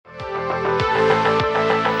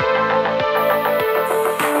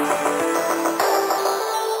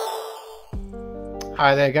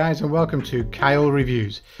Hi there guys, and welcome to Kyle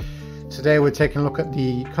Reviews. Today we're taking a look at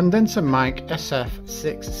the condenser mic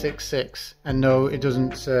SF-666, and no, it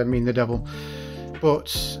doesn't mean the devil,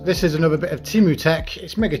 but this is another bit of Temu tech.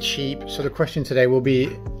 It's mega cheap, so the question today will be,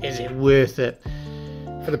 is it worth it?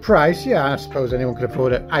 For the price, yeah, I suppose anyone could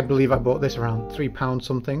afford it. I believe I bought this around £3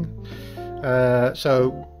 something,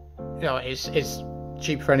 so you know, it's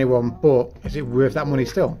cheap for anyone, but is it worth that money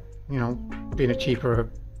still? You know, being a cheaper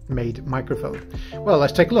made microphone. Well,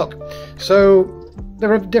 let's take a look. So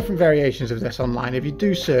there are different variations of this online. If you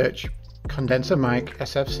do search condenser mic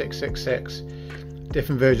SF666,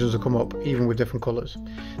 different versions will come up, even with different colors.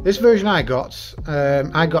 This version I got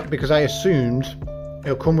because I assumed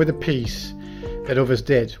it'll come with a piece that others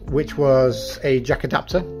did, which was a jack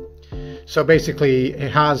adapter. So basically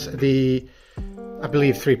it has the, I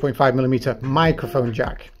believe, 3.5mm microphone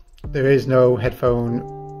jack. There is no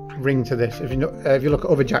headphone ring to this. If you look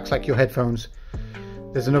at other jacks like your headphones,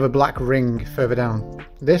 there's another black ring further down.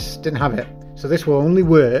 This didn't have it, so this will only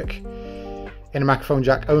work in a microphone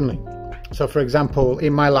jack only. So for example,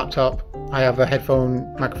 in my laptop I have a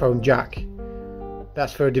headphone microphone jack.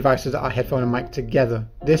 That's for devices that are headphone and mic together.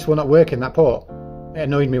 This will not work in that port. It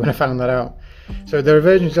annoyed me when I found that out. So there are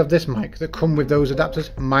versions of this mic that come with those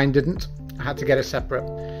adapters. Mine didn't. I had to get it separate,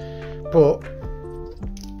 but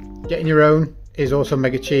getting your own is also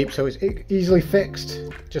mega cheap, so it's easily fixed.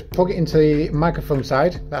 Just plug it into the microphone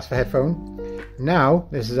side, that's for headphone. Now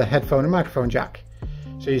this is a headphone and microphone jack,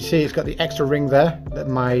 so you see it's got the extra ring there that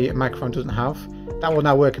my microphone doesn't have. That will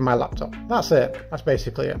now work in my laptop. That's it, that's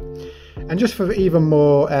basically it. And just for even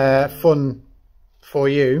more fun for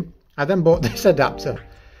you, I then bought this adapter.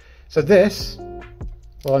 So this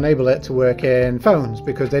will enable it to work in phones,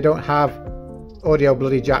 because they don't have audio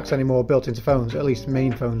bloody jacks anymore built into phones, at least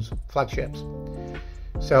main phones, flagships.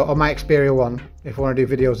 So on my Xperia 1, if I want to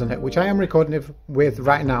do videos on it, which I am recording it with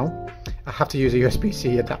right now, I have to use a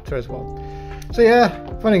USB-C adapter as well. So yeah,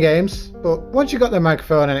 fun and games, but once you've got the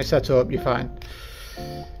microphone and it's set up, you're fine.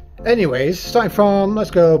 Anyways, starting from,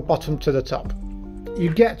 let's go bottom to the top.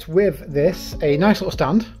 You get with this a nice little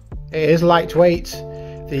stand. It is lightweight.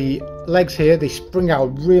 The legs here, they spring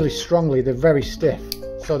out really strongly. They're very stiff,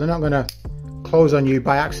 so they're not going to close on you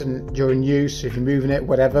by accident during use, if you're moving it,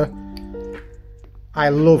 whatever. I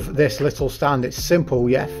love this little stand. It's simple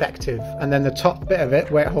yet effective. And then the top bit of it,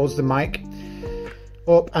 where it holds the mic,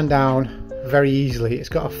 up and down very easily. It's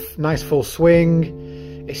got a nice full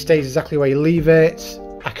swing. It stays exactly where you leave it.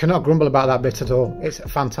 I cannot grumble about that bit at all. It's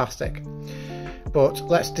fantastic. But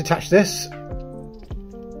let's detach this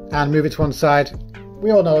and move it to one side.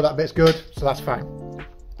 We all know that bit's good, so that's fine.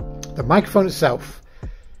 The microphone itself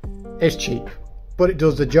is cheap, but it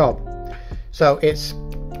does the job. So it's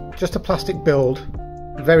just a plastic build,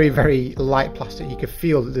 very, very light plastic. You can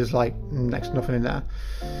feel that there's like next to nothing in there,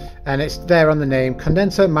 and it's there on the name,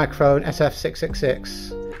 condenser microphone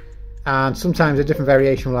SF666. And sometimes a different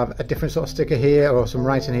variation will have a different sort of sticker here, or some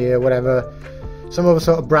writing here, whatever, some other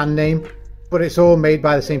sort of brand name, but it's all made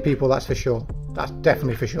by the same people, that's for sure. That's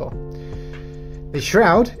definitely for sure. The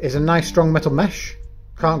shroud is a nice strong metal mesh,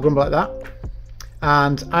 can't grumble at that.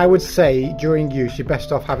 And I would say during use you're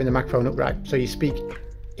best off having the microphone upright, so you speak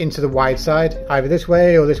into the wide side, either this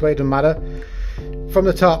way or this way, it doesn't matter. From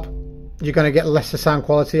the top you're going to get lesser sound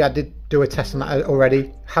quality. I did do a test on that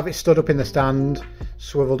already. Have it stood up in the stand,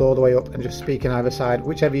 swiveled all the way up, and just speak on either side.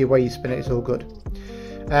 Whichever way you spin it, it's all good.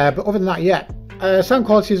 But other than that, yeah, sound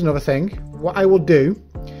quality is another thing. What I will do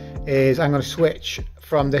is I'm going to switch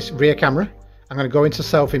from this rear camera. I'm going to go into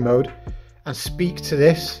selfie mode and speak to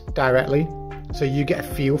this directly, so you get a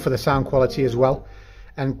feel for the sound quality as well,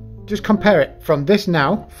 and just compare it from this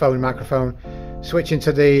now phone microphone switching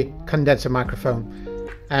to the condenser microphone,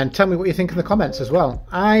 and tell me what you think in the comments as well.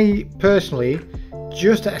 I personally,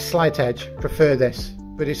 just at a slight edge, prefer this,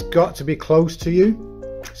 but it's got to be close to you.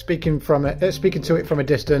 Speaking to it from a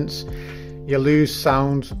distance, you lose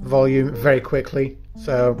sound volume very quickly.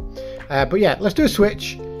 So but yeah, let's do a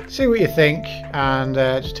switch, see what you think, and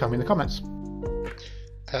just tell me in the comments.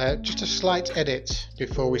 Just a slight edit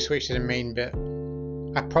before we switch to the main bit.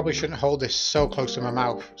 I probably shouldn't hold this so close to my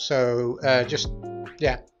mouth, so just,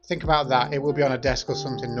 yeah, think about that. It will be on a desk or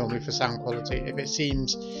something normally for sound quality if it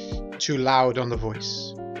seems too loud on the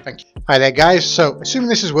voice. Thank you. Hi there guys, so assuming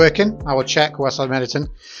this is working, I will check whilst I'm editing.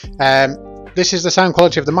 This is the sound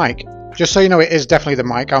quality of the mic. Just so you know, it is definitely the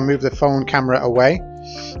mic. I'll move the phone camera away.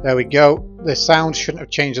 There we go. The sound shouldn't have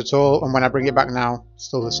changed at all, and when I bring it back now,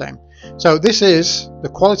 still the same. So this is the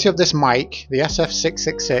quality of this mic, the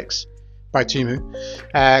SF666 by Temu,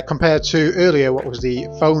 compared to earlier what was the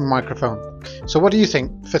phone microphone. So what do you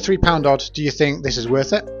think? For £3 odd, do you think this is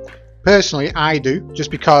worth it? Personally, I do,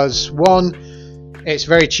 just because one, it's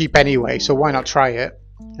very cheap anyway, so why not try it?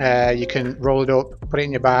 You can roll it up, put it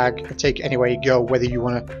in your bag, and take it anywhere you go, whether you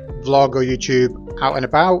want to vlog or YouTube out and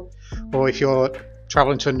about, or if you're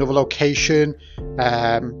traveling to another location,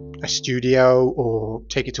 a studio, or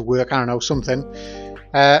take it to work, I don't know, something.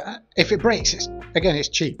 If it breaks, it's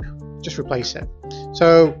cheap, just replace it.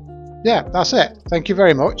 So yeah, that's it. Thank you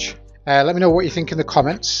very much. Let me know what you think in the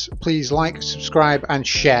comments. Please like, subscribe and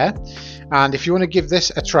share, and if you want to give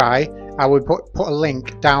this a try, I would put a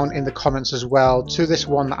link down in the comments as well to this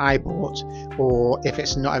one that I bought, or if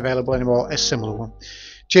it's not available anymore, a similar one.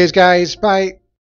 Cheers guys, bye.